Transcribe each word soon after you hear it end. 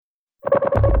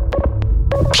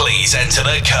please enter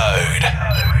the code.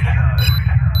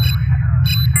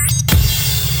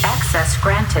 Access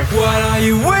granted. What are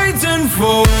you waiting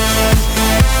for?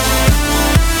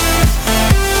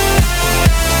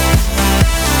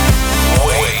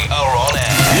 We are on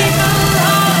air.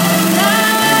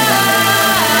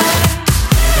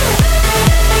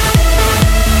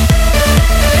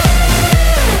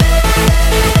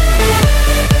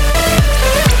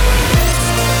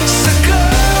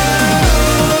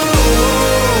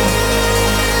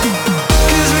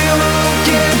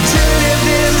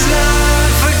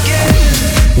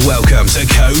 Welcome to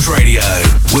Code Radio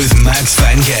with Max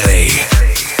Vangeli.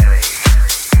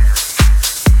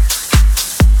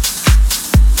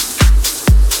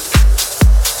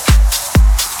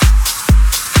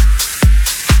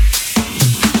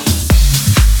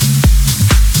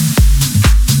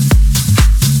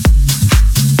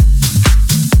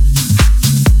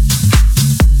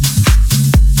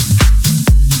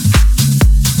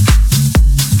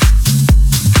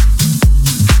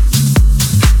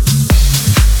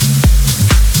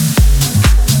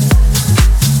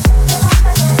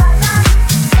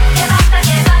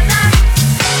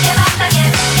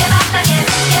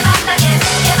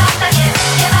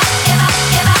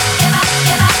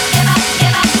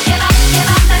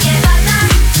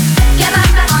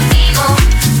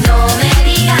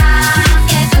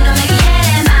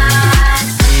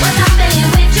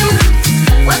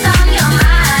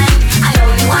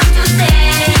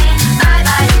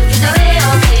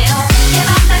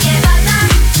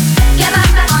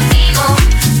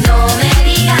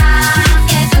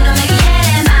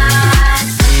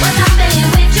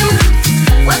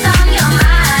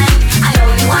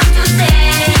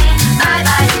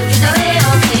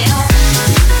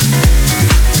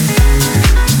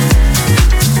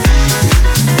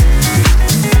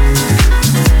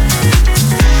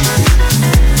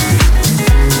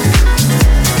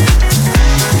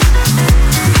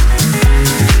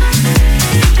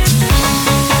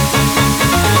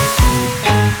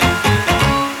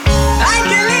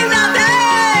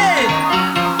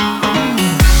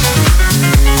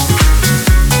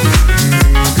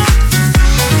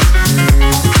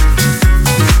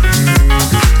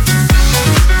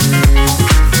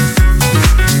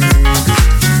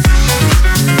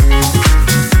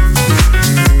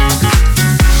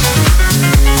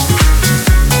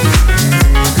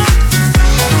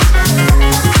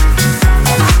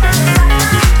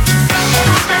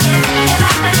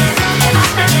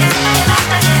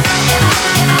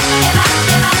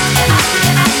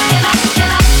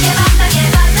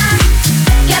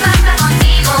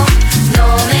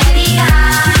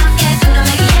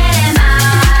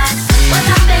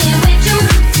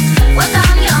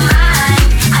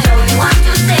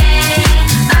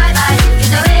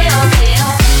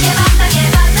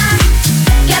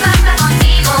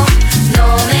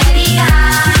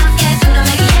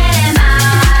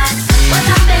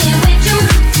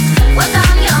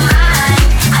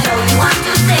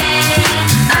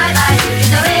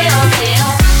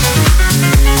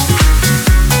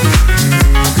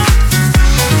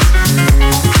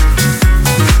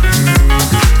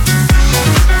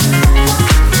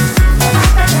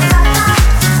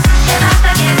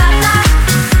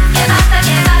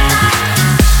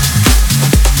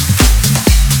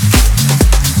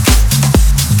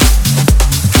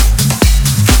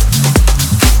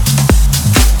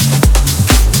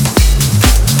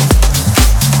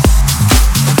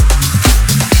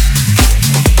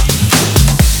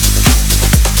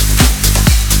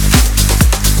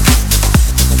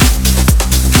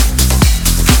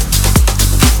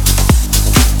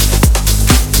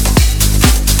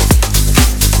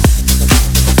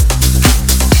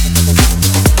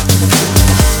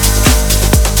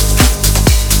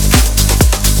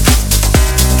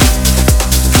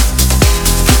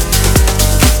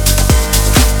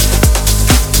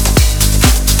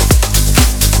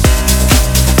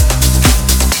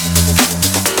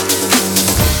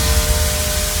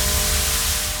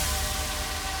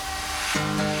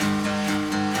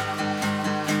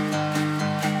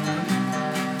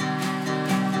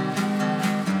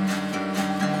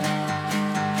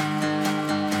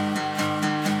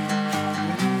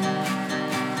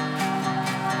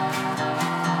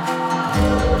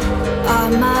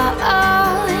 On my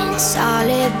own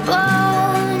solid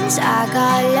bones, I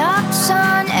got locks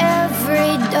on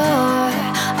every door.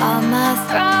 On my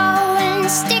throne,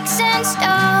 sticks and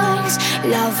stones,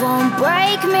 love won't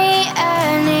break me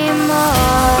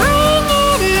anymore. Bring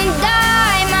in the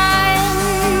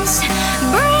diamonds,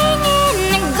 bring in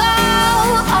the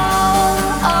gold.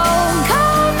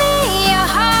 Call me your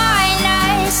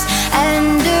highness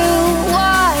and do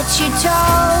what you're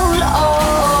told.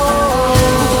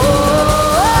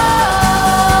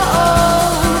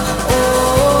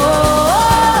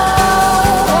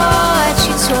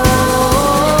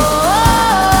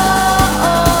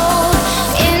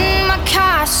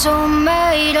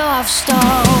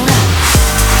 stone.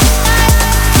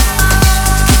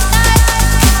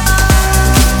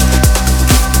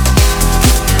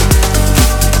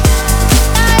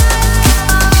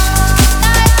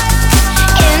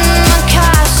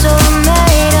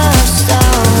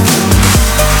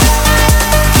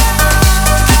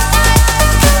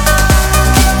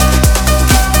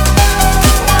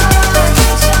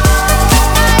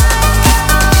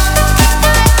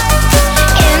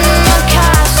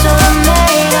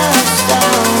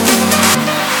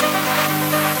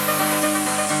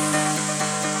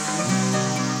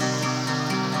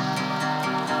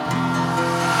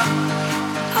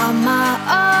 On my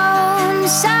own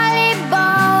solid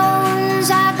bones,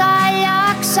 I got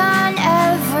locks on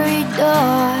every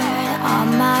door. On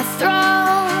my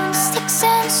throne, sticks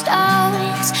and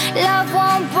stones, love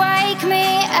won't break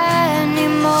me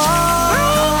anymore.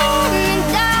 Bring in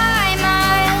the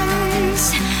diamonds,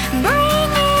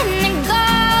 bring in the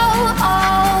gold.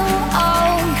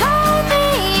 Call me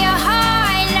your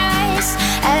highness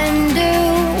and do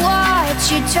what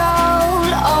you're told.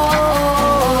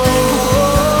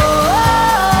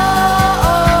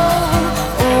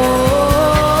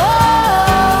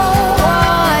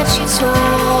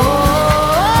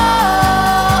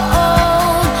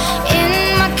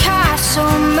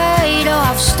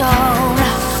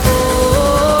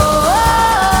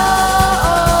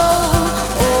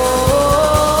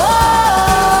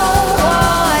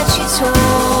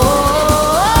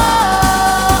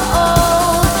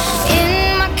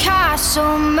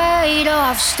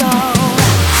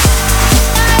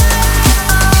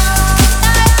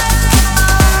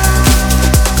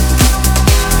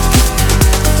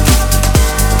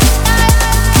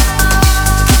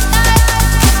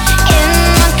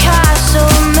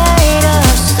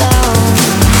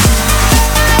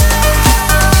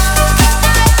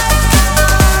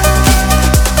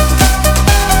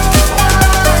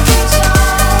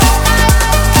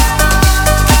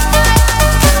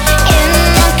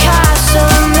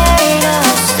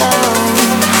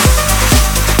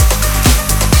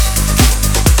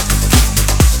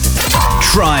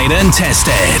 Tried and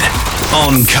tested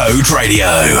on Code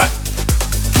Radio.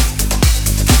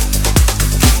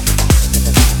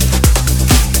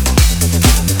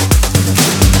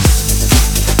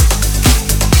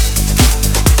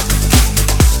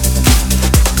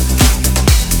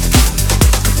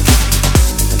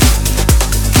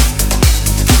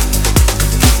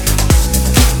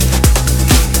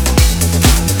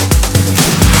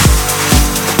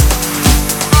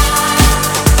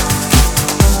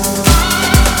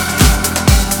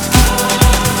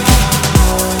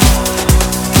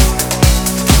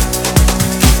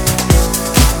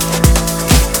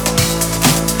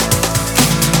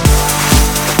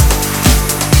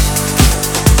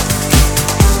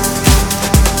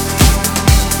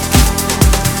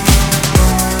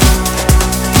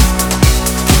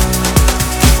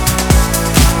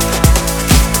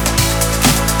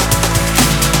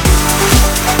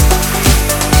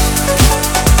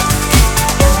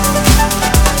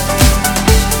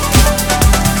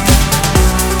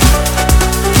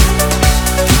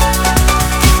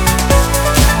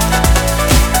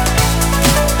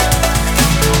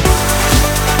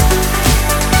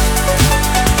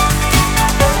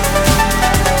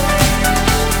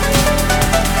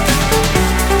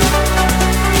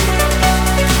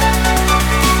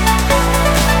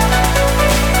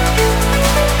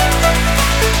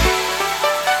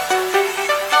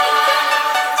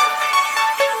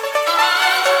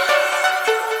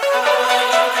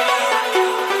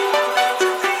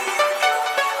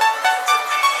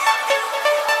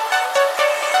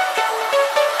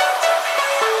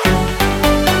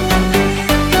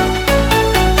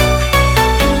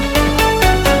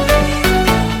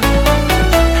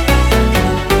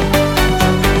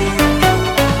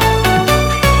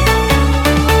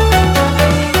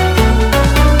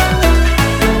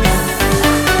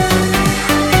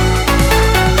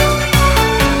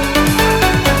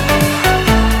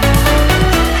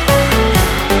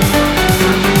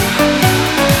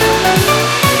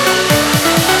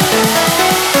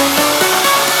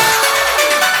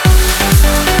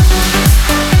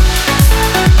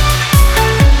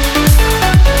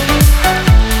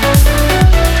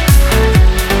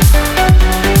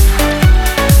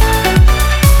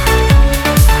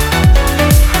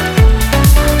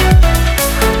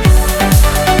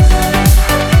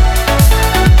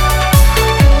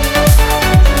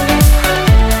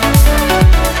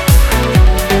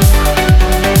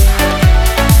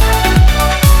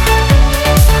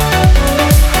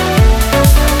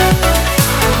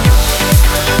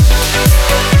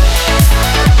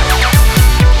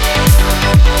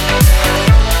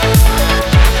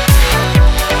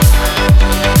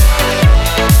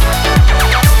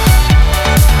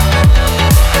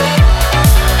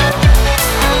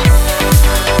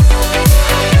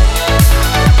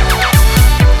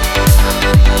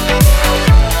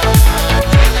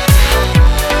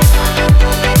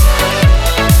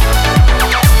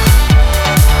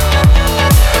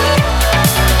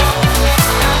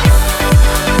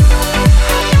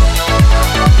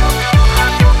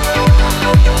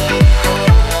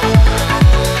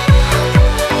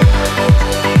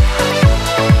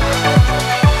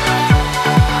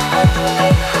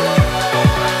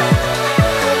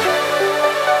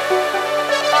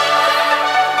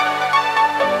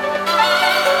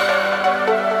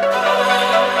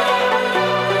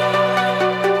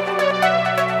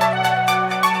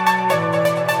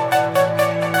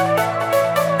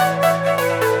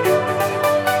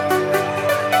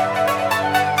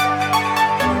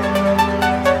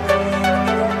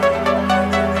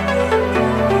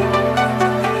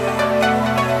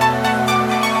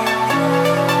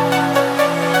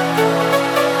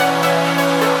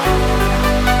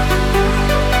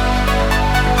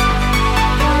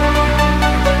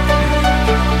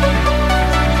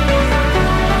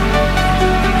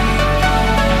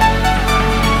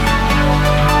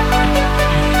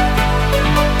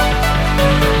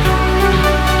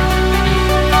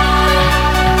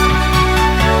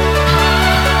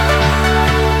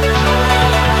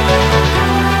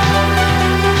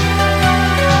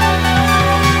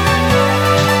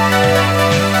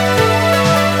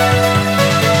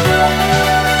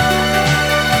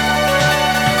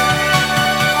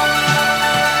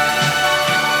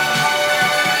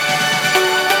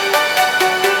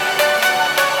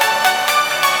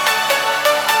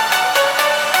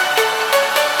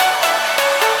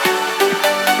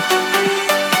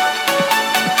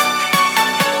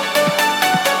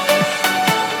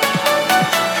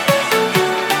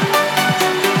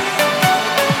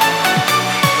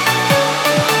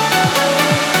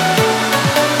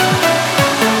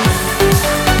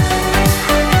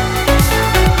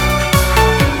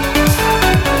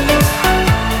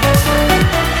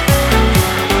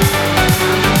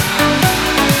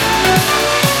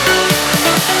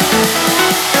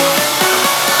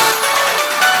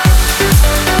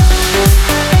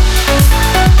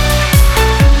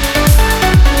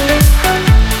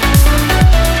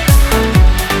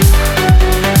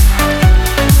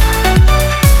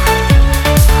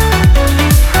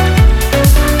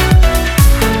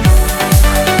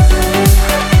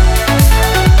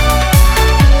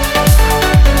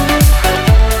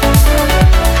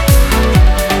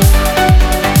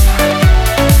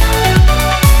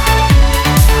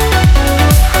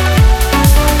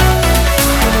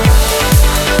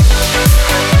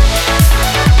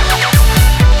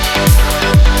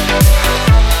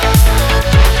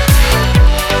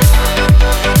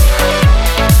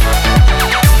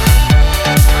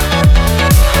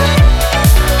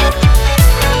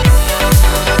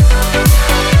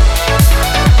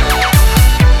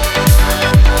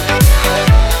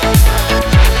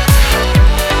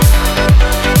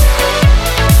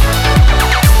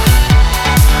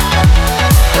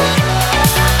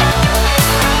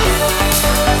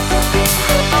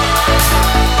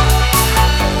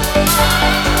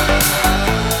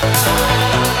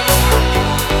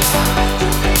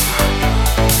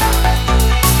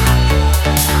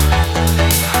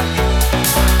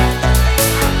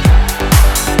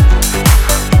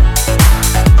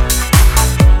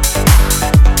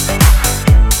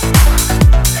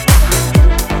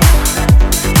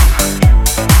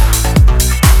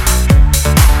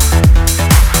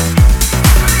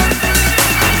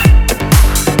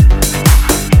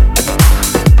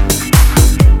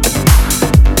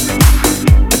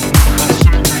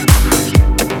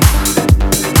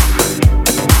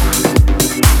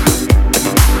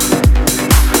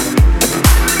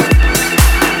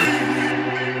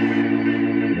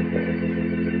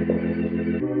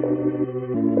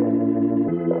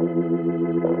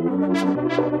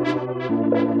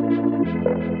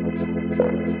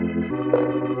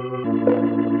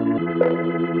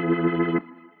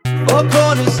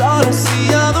 is all I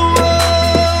see on the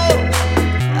wall.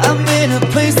 I'm in a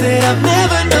place that I've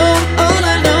never known. All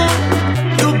I know,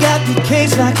 you got me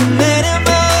caged like an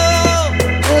animal.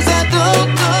 'Cause I don't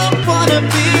wanna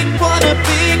be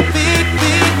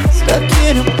stuck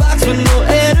in a box with no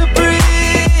air to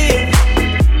breathe.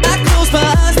 I close my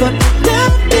eyes, but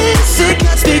nothing it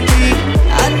cuts me deep.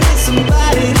 I need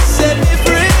somebody to set me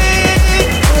free.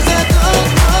 'Cause I don't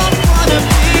wanna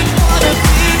be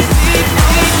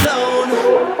alone.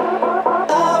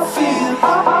 I feel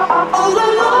all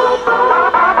alone.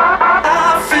 I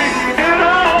feel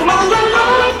all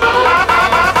alone.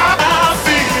 I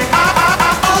feel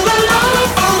all alone,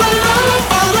 all alone,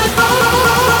 all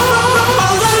alone,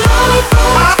 all alone.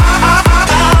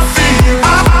 I feel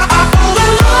all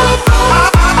alone.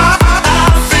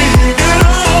 I feel it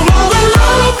all alone.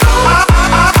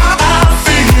 I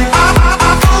feel all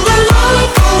alone, all alone,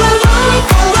 all alone.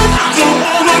 I don't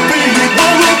wanna be.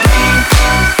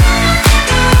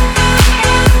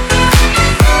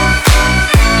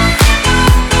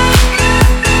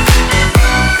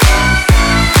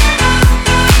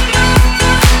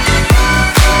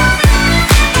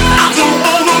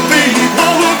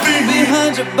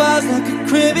 Behind your bars like a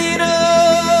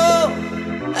criminal.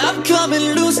 I'm coming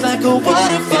loose like a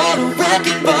waterfall, a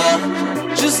wrecking ball.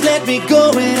 Just let me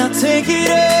go and I'll take it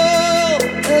all.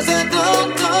 'Cause I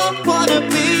don't wanna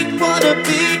be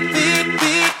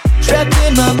trapped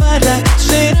in my mind like a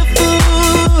chain of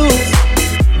fools.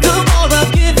 The more I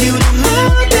give you, the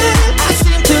more that I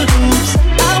seem to lose.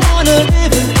 I wanna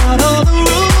live without all the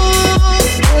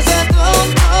rules. 'Cause I don't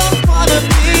wanna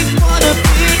be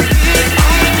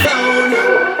alone.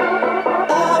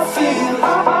 I feel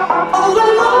all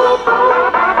alone.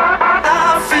 I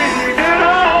feel it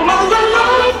all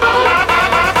alone.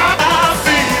 I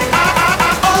feel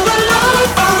all alone,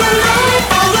 all alone,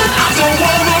 all alone. I don't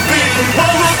wanna be.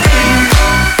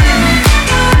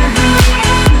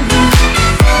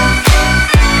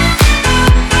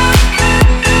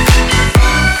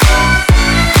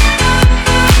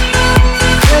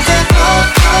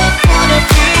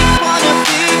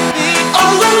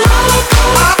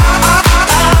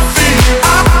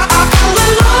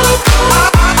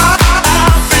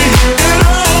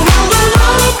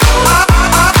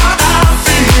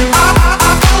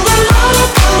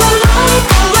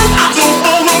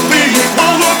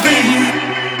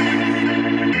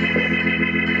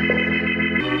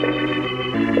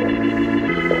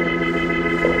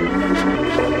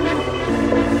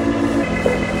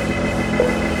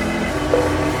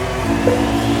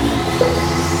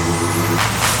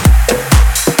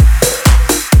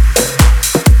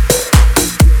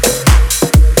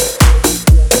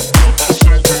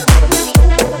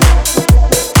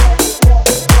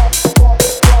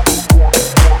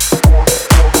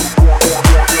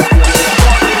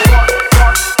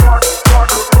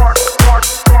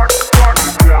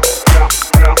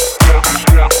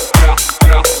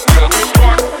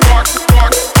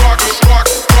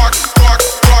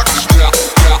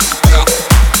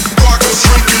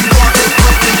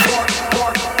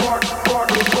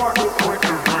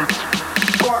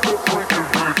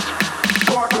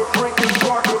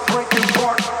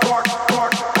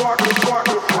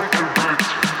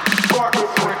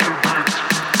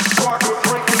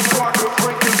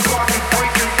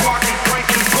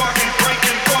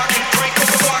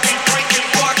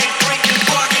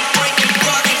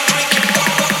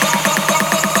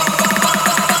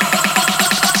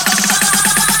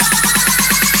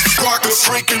 Rock the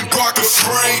freaking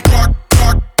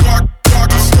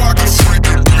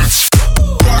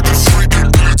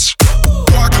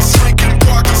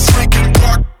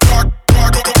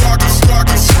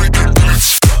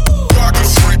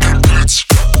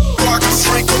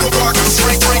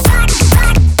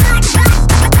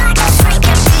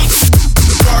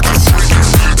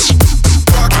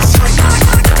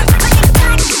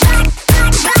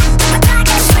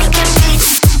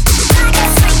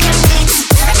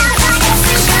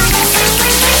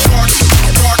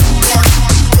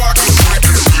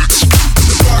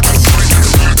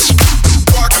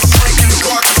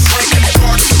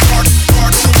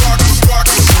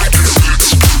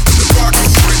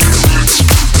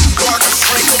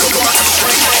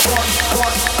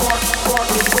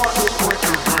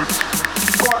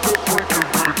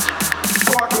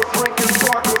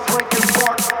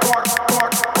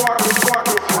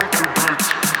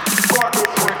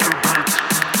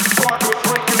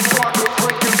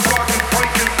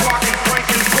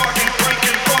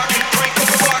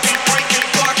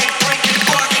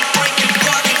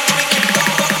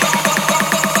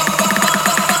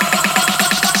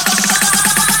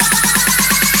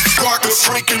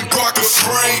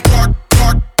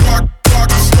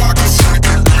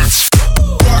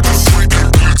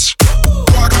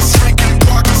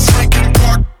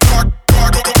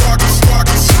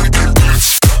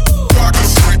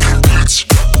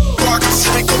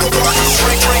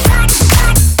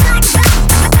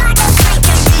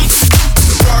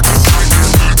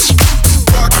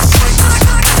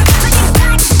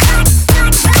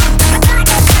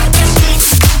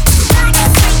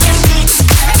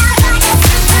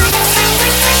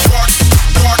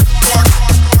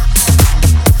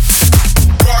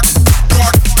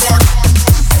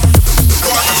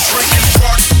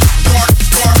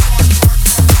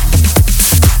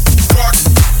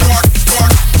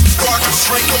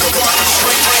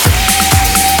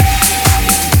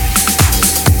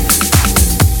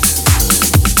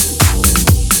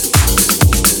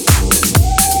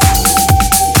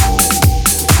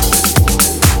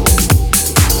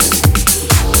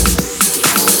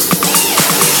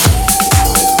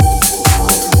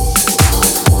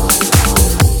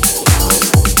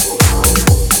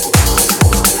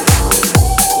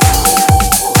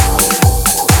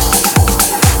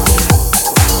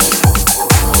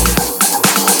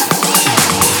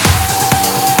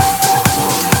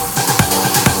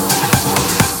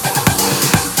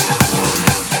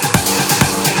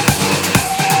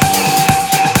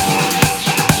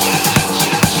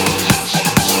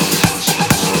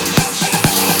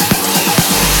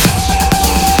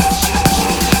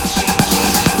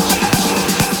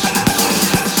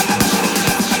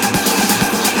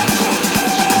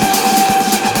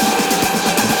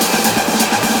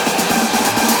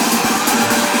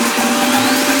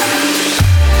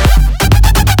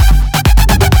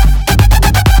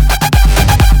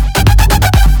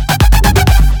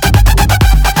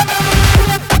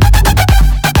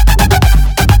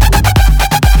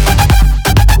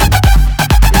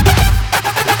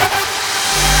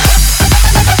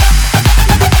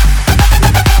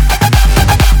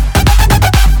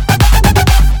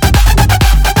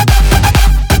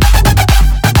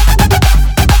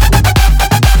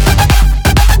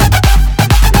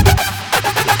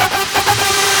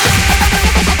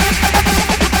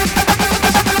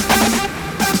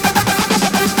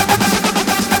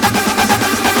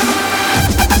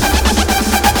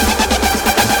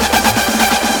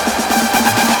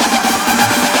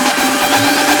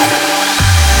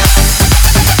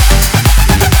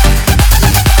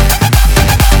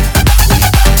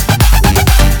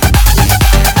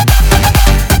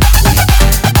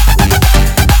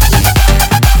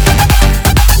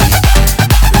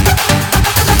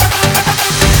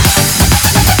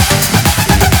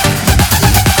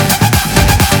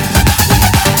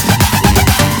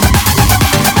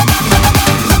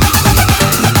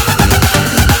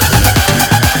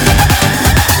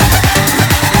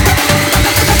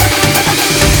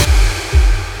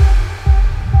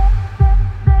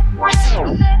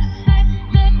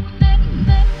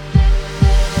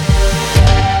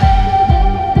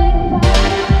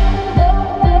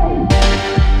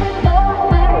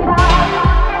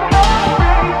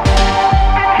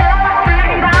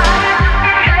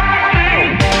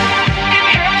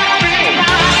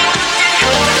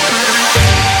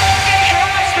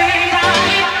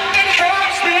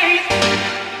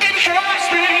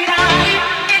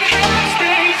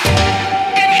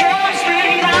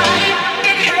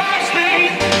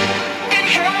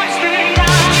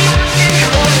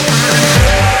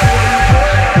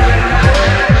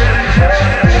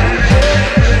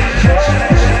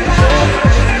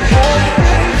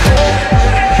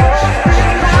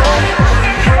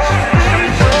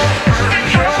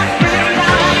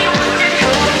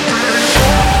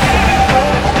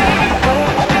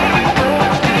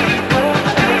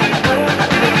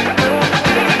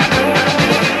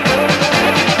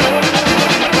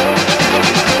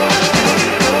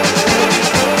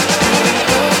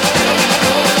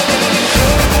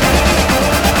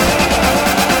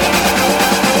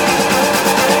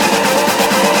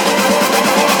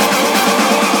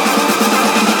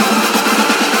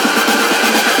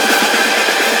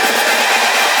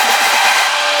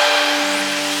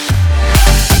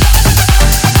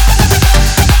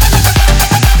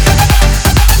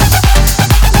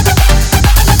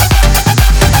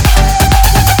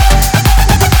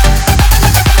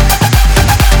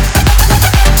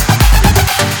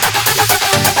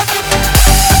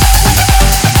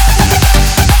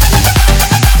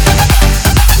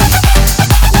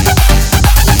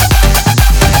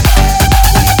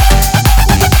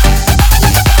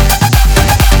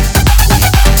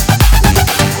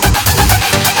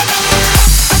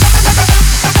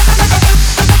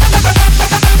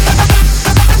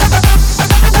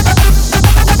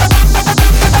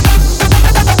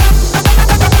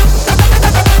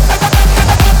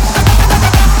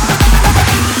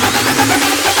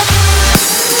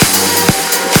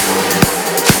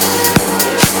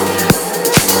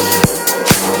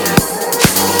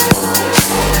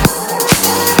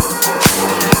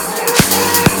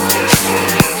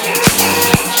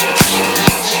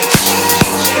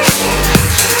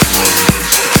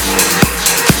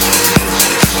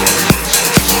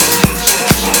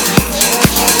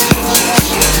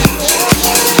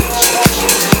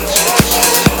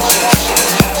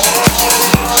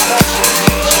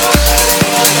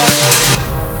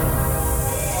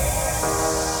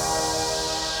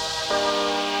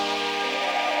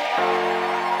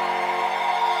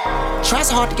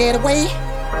hard to get away.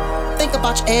 Think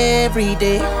about you every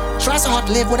day. Try so hard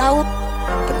to live without,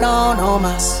 but no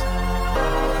mas.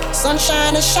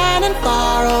 Sunshine is shining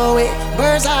far away.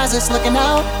 Bird's eyes is looking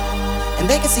out, and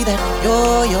they can see that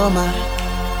you're mine.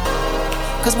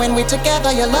 Cause when we're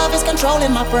together, your love is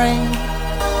controlling my brain.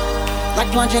 Like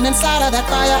plunging inside of that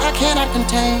fire I cannot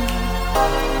contain.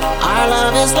 Our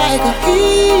love is like a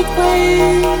heat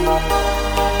wave.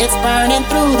 It's burning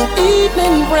through the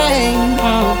evening rain.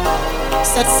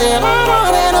 Set sail out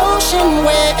on an ocean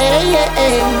wave.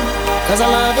 Cause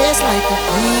our love is like a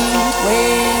heat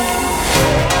wave.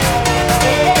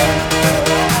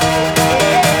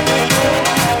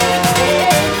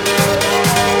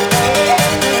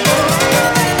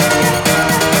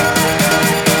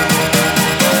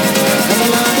 Cause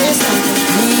our love is like a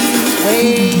heat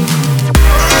wave.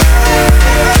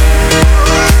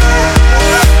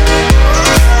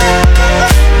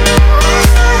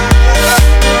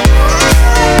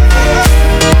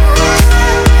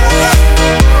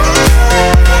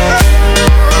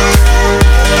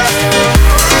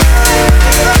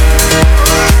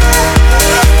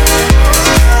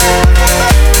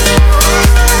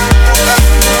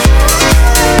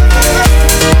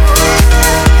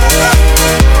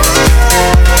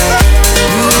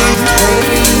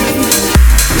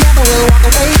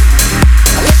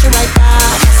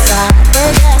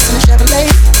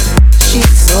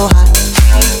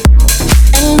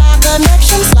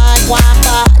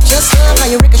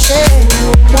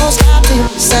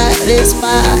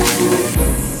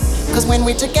 Cause when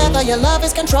we're together, your love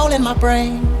is controlling my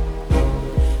brain.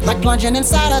 Like plunging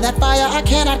inside of that fire I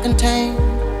cannot contain.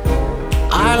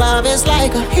 Our love is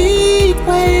like a heat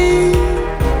wave.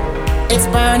 It's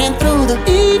burning through the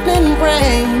evening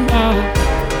rain.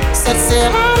 Set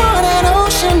sail out on an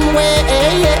ocean wave.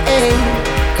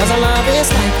 Cause our love is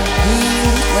like a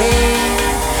heat wave.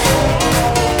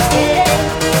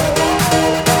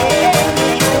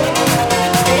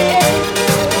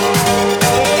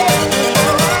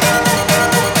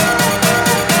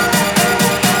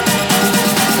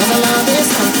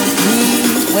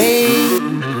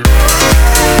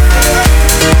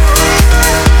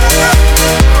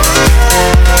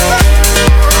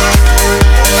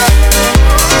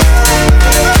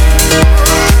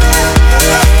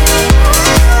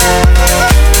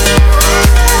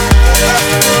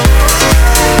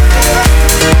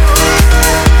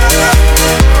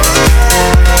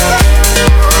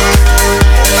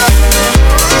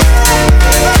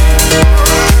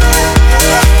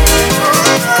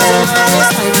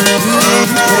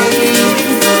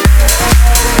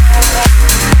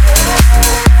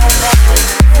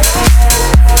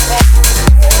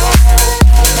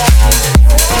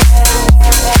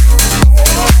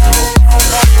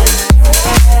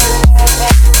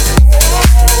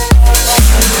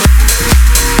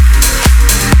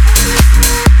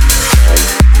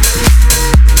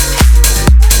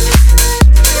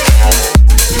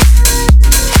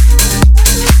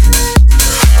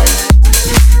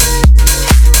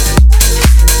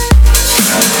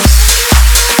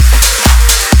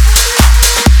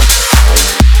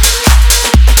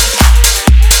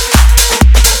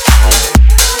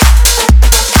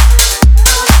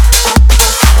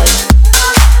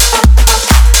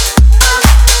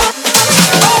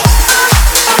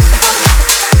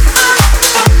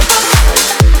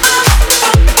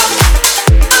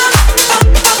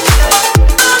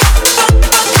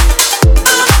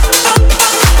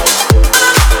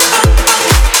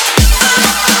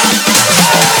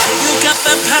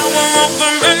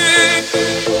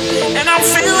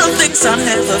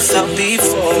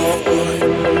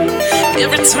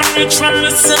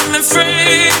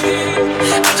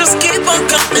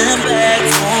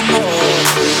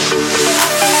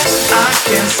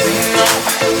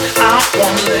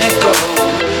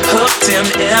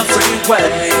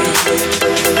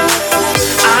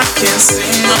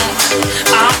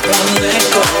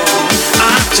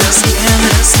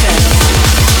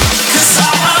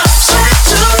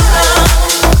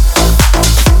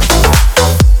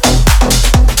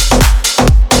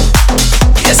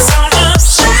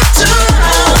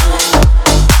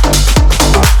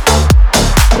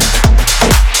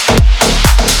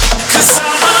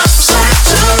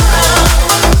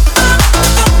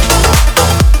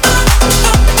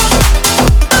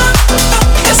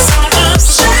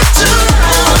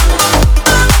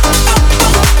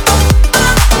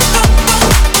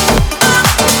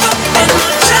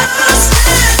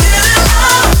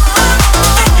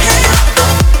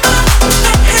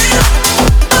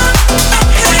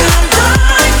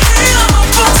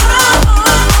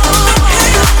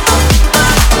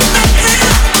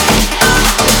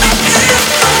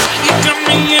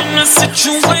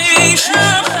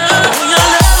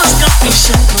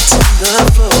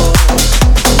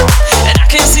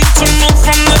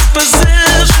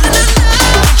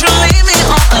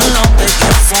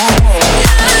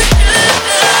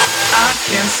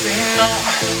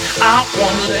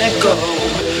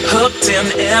 hooked in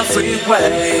every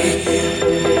way.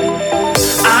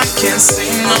 I can't say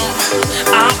no,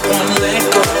 I won't let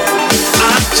go.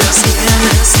 I just can't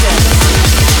escape.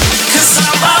 'Cause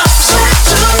I'm obsessed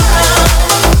to love.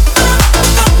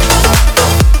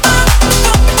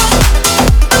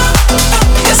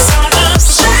 Yes, I'm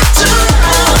obsessed to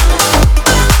love.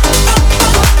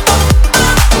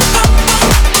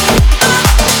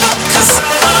 'Cause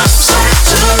I'm obsessed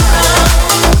to love.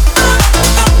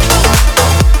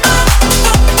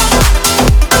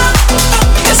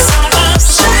 Yes, I'm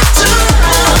obsessed to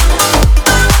love.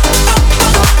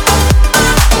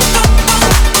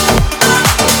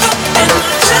 And I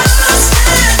just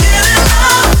can't get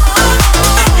enough.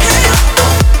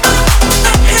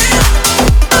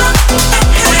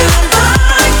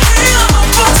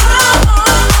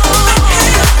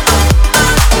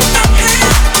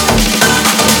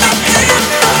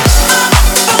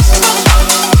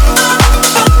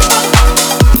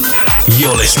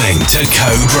 You're listening to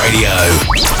Code Radio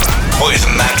with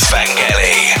Max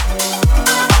Vangeli.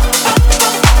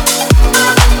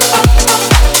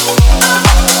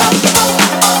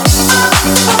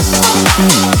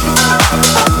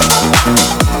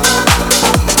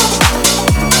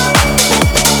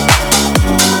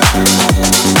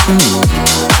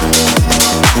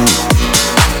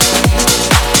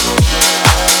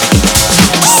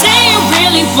 Say you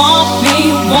really want me.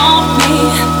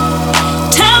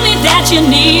 Tell me that you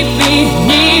need me.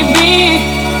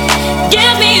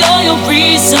 Give me all your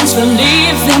reasons for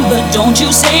leaving, but don't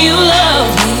you say you love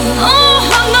me. Oh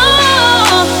no.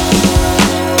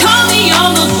 Call me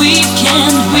on the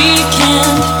weekend.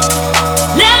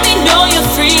 Let me know you're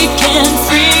freaking.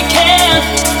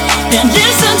 Then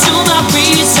listen to my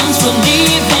reasons for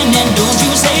leaving, and don't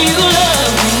you say you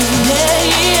love me.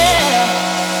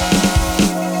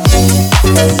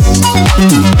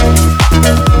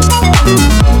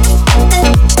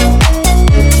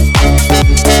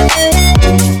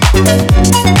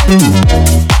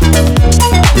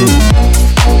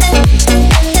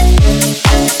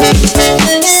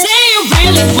 Say you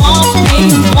really want me.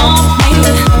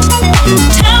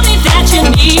 Tell me that you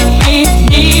need me.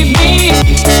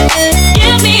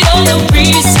 Give me all your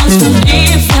reasons for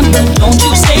leaving, but don't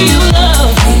you say you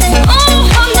love me. Oh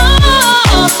no.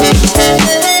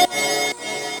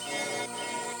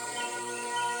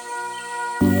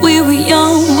 We were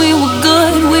young, we were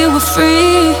good, we were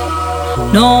free.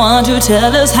 No one to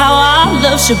tell us how our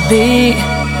love should be.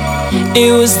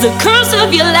 It was the curse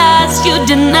of your lies you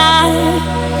denied,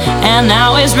 and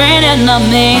now it's raining on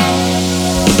me.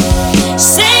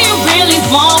 Say you really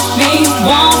want me.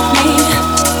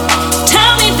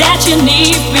 Tell me that you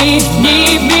need me.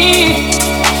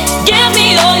 Give me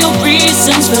all your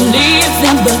reasons for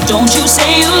leaving, but don't you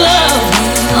say you love me.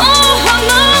 Oh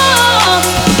no.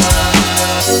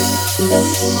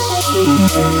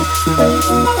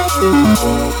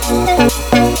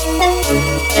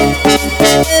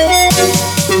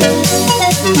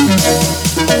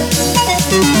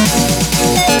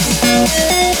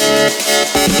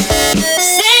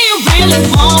 Say you really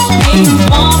want me.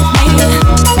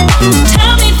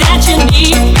 Tell me that you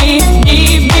need me.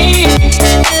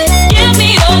 Give me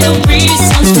all your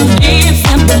reasons for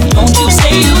leaving, but don't you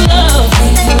say you love me.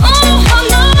 Oh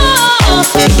no.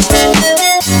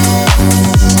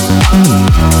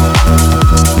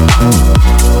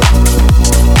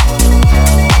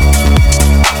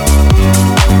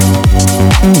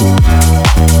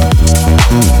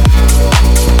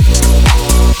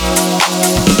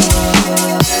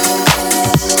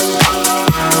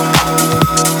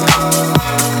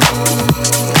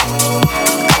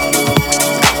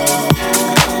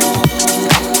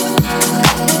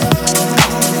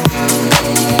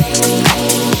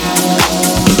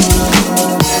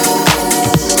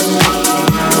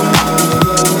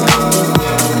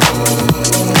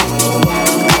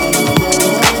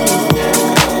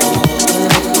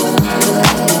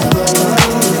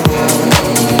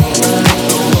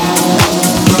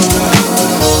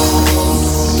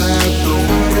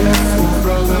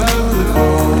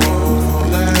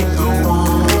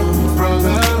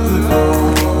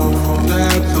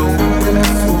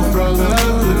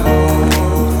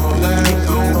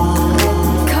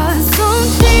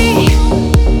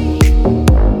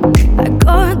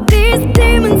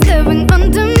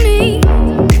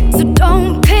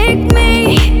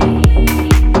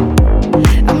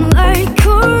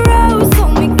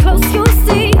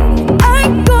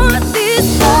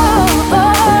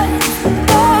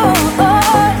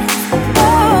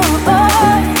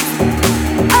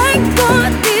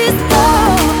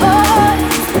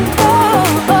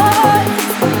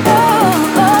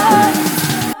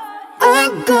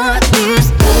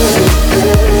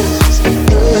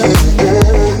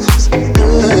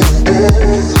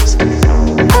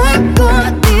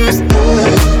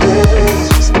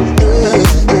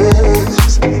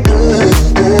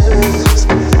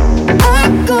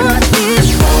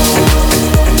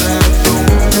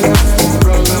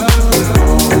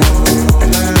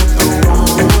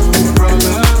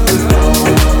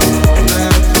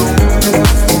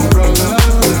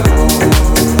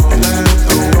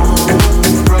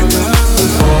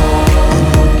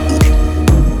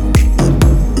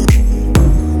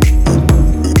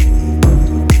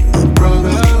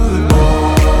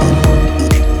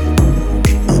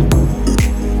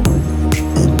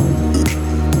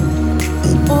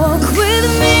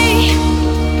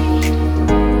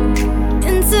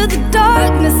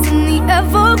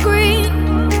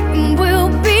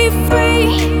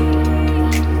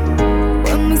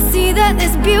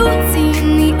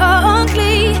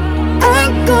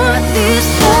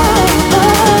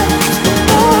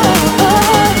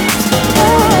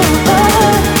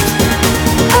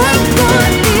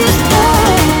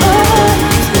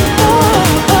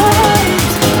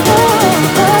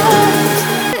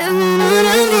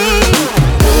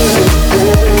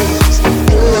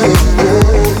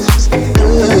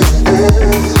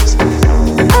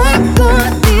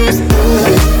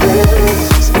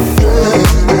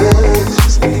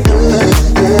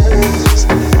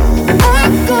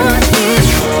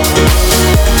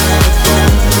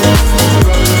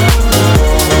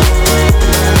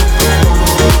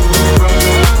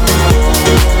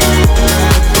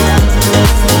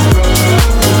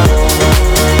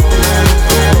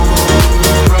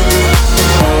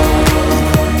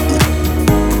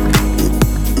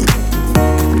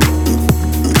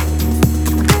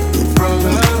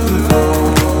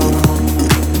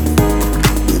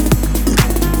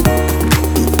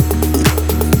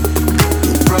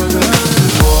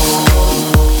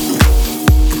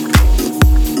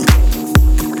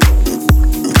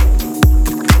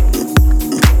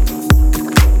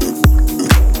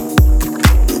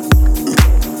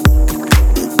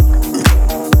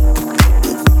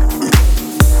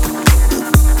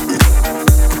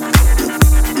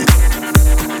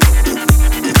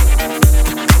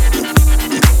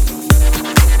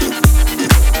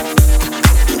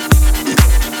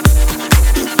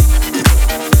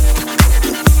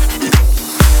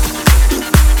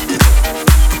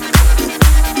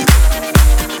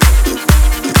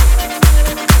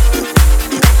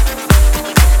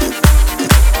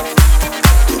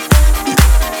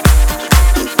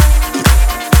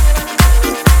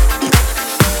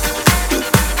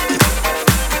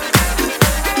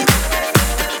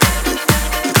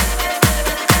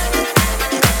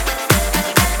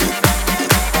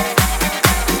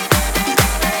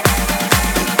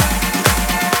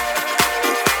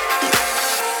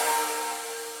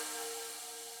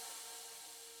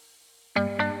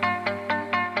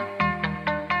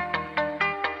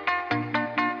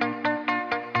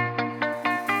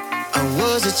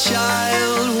 was a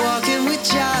child walking with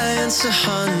giants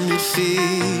 100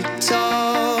 feet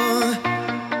tall.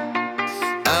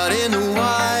 Out in the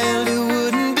wild, you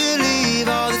wouldn't believe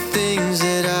all the things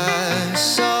that I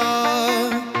saw.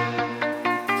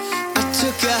 I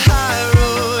took a high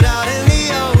road out in the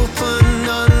open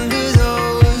under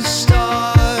those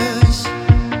stars,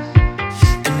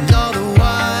 and all the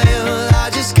while I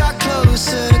just got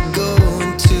closer to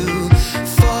going too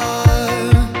far.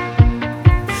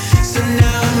 So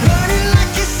now I'm running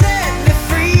like you set me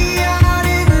free out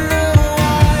in the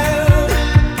wild.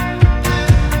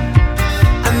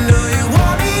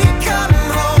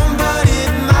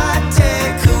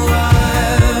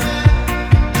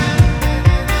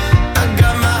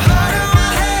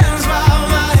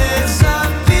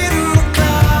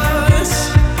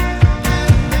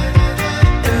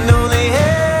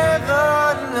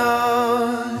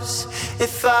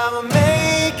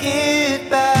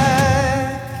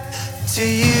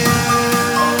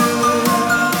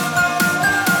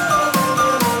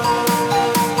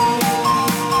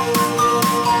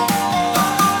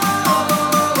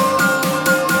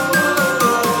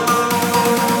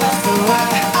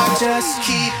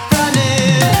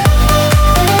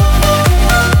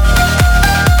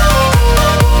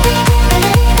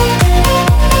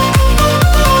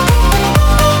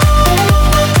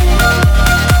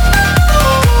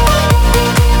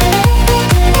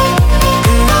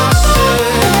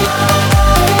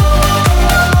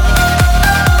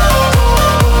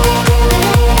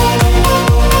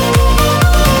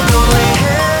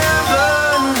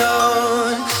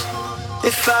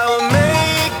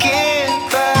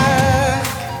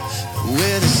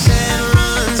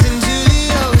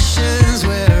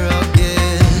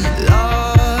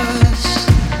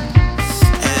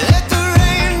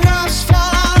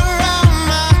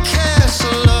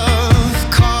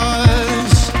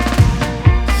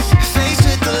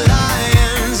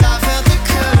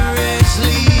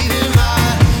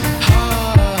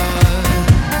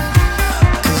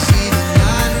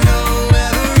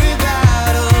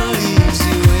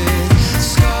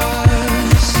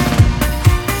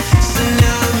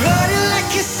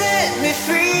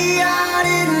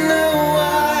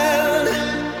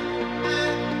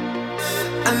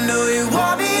 I know you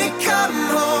want me to come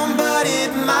home, but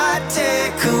it might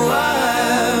take a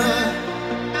while.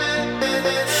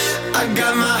 I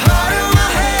got my heart in my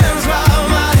hands while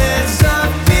my head's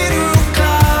up in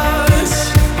clouds,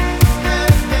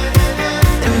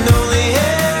 and only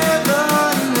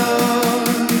heaven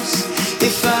knows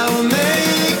if I will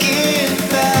make it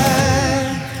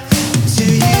back to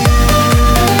you.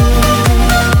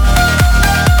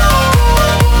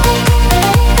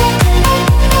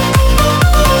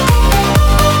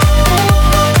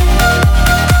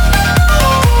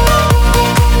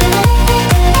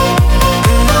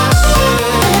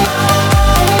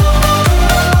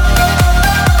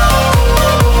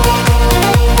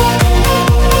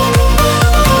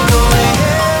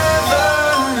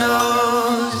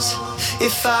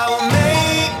 If I will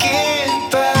make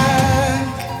it back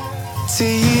to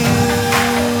you.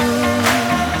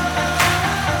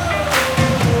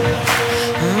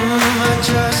 I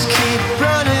just keep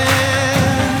running.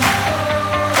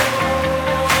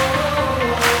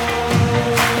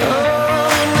 Oh,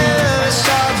 never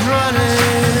stop running.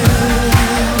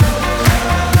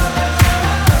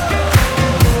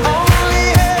 Only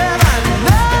heaven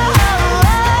knows.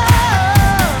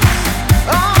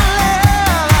 Only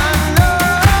heaven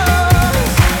knows.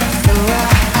 So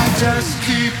I just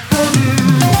keep running.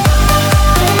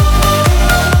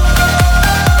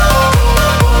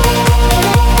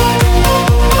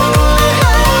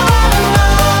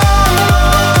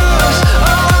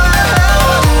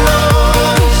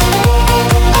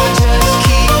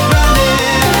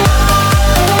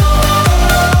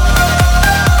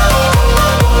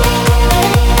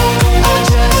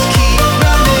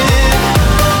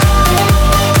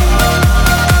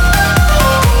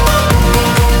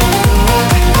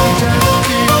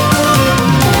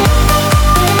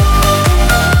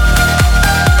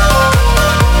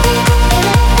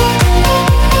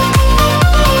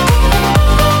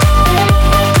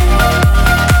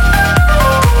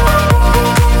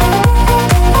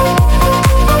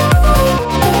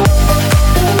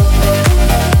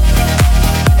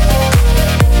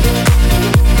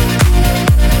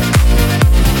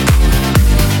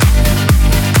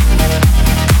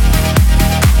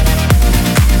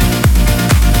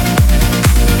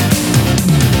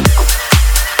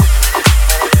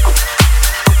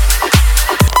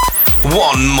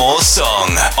 One more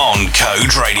song on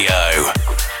Code Radio.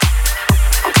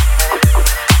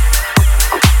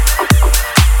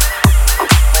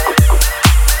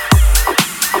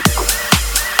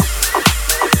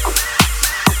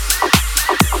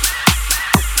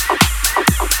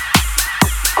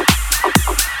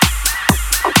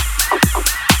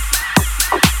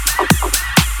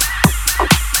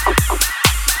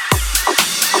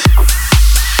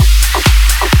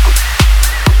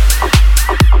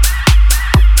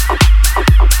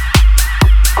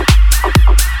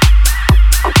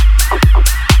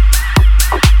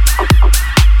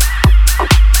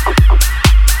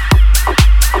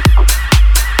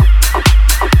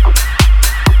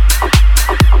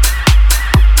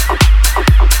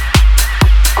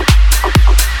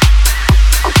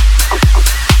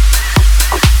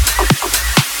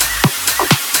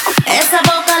 Esa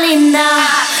boca linda,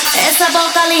 esa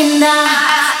boca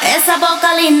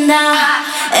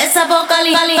esa boca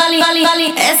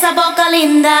linda, esa boca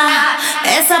linda,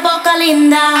 esa boca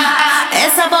linda,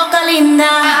 esa boca esa boca linda,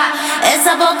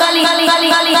 esa boca linda,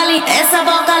 esa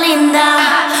boca linda,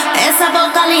 esa boca esa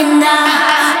boca linda,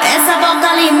 esa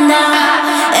boca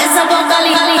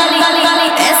linda,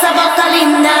 esa boca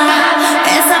linda,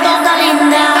 esa boca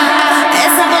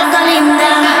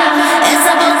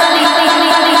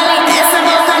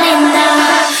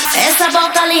esa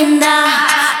boca linda, esa boca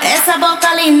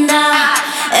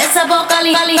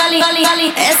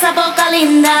linda, esa boca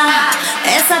linda,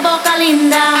 esa boca esa boca linda, esa boca linda, esa boca linda, esa boca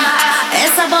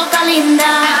esa boca linda,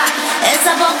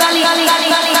 esa boca linda,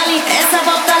 esa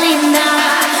boca linda,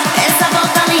 esa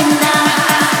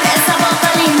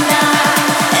boca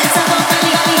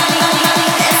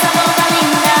esa boca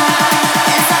linda,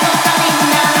 esa boca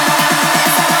linda,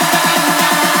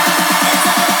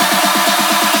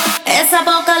 esa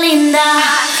boca linda.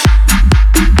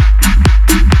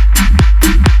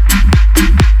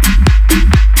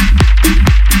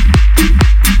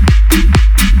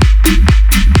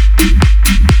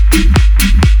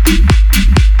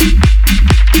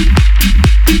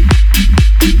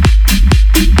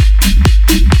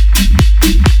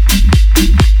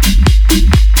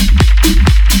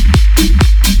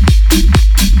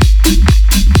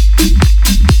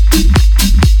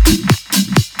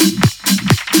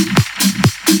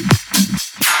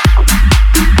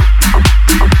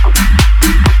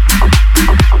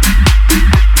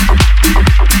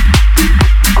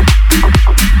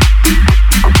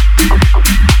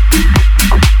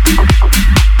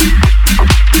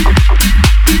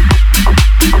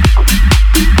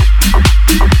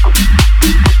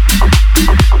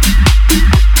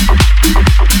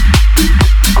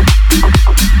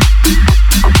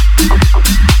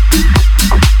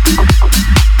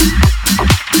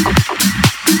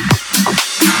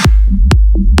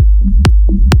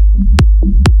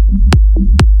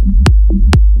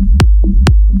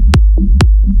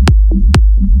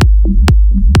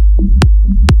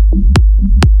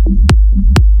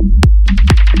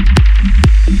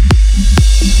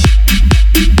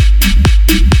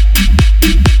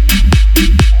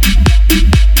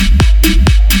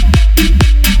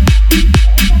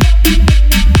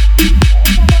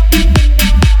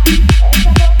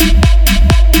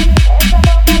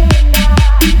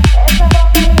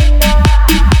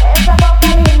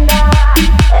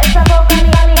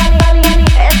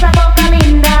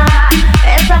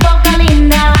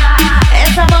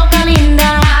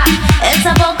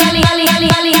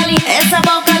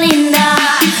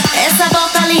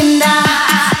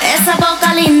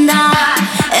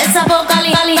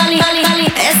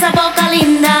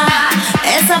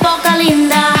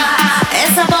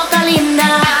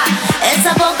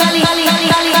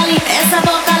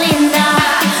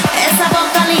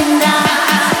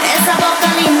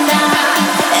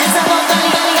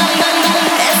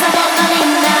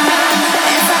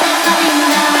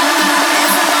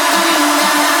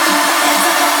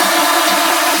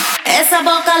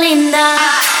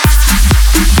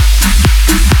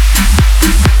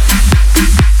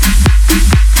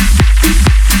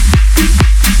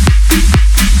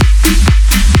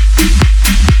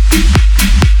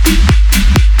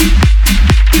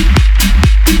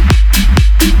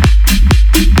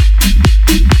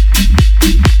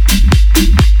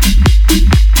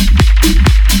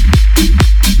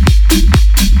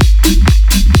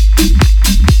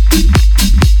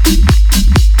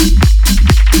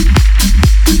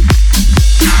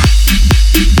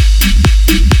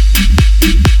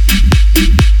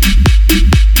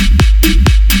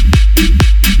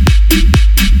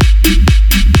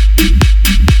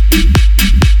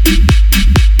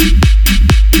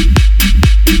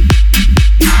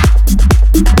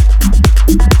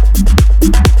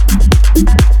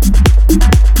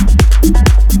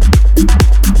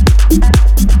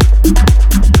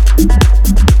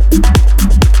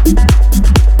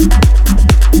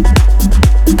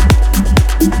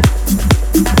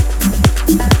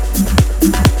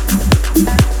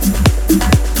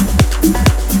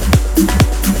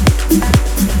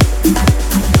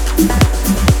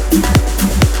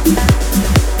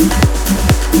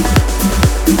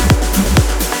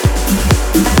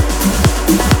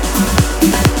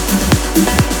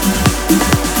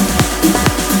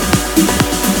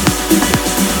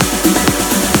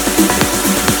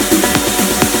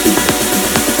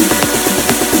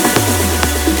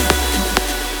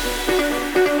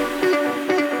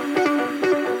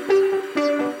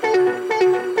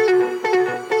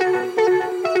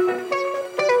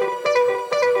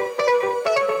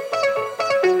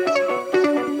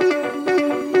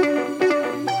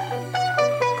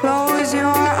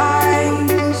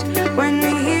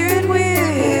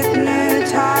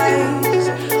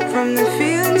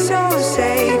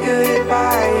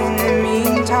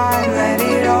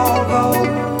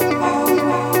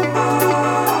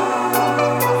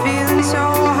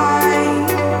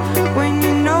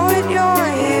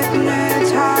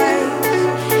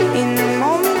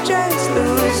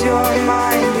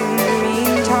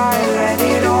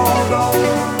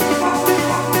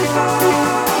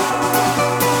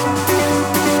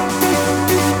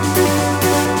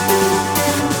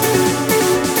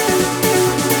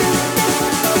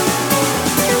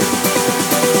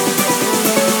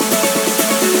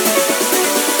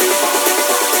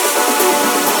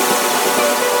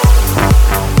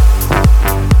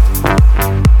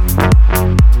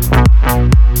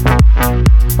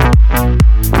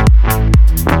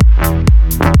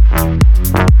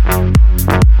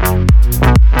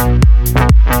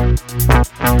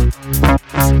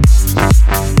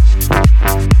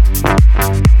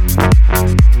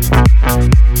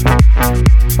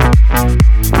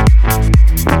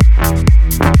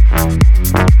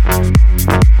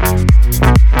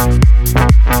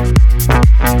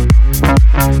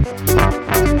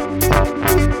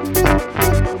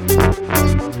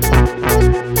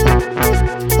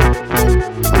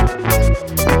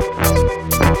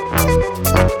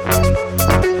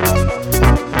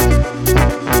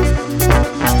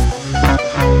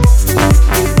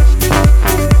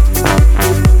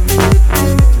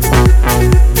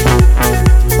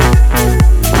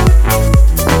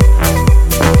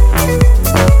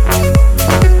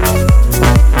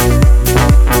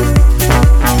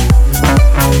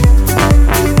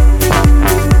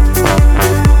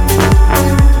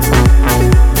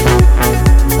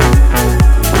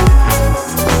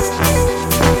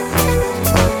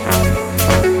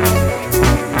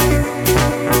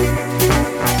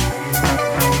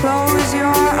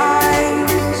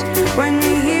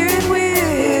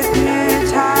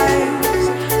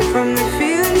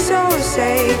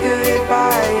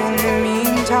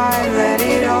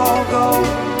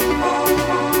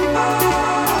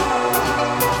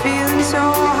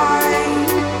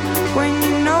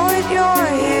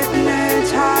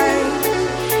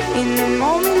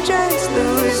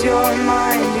 your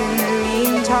mind. In the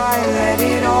meantime, let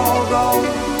it all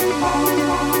go.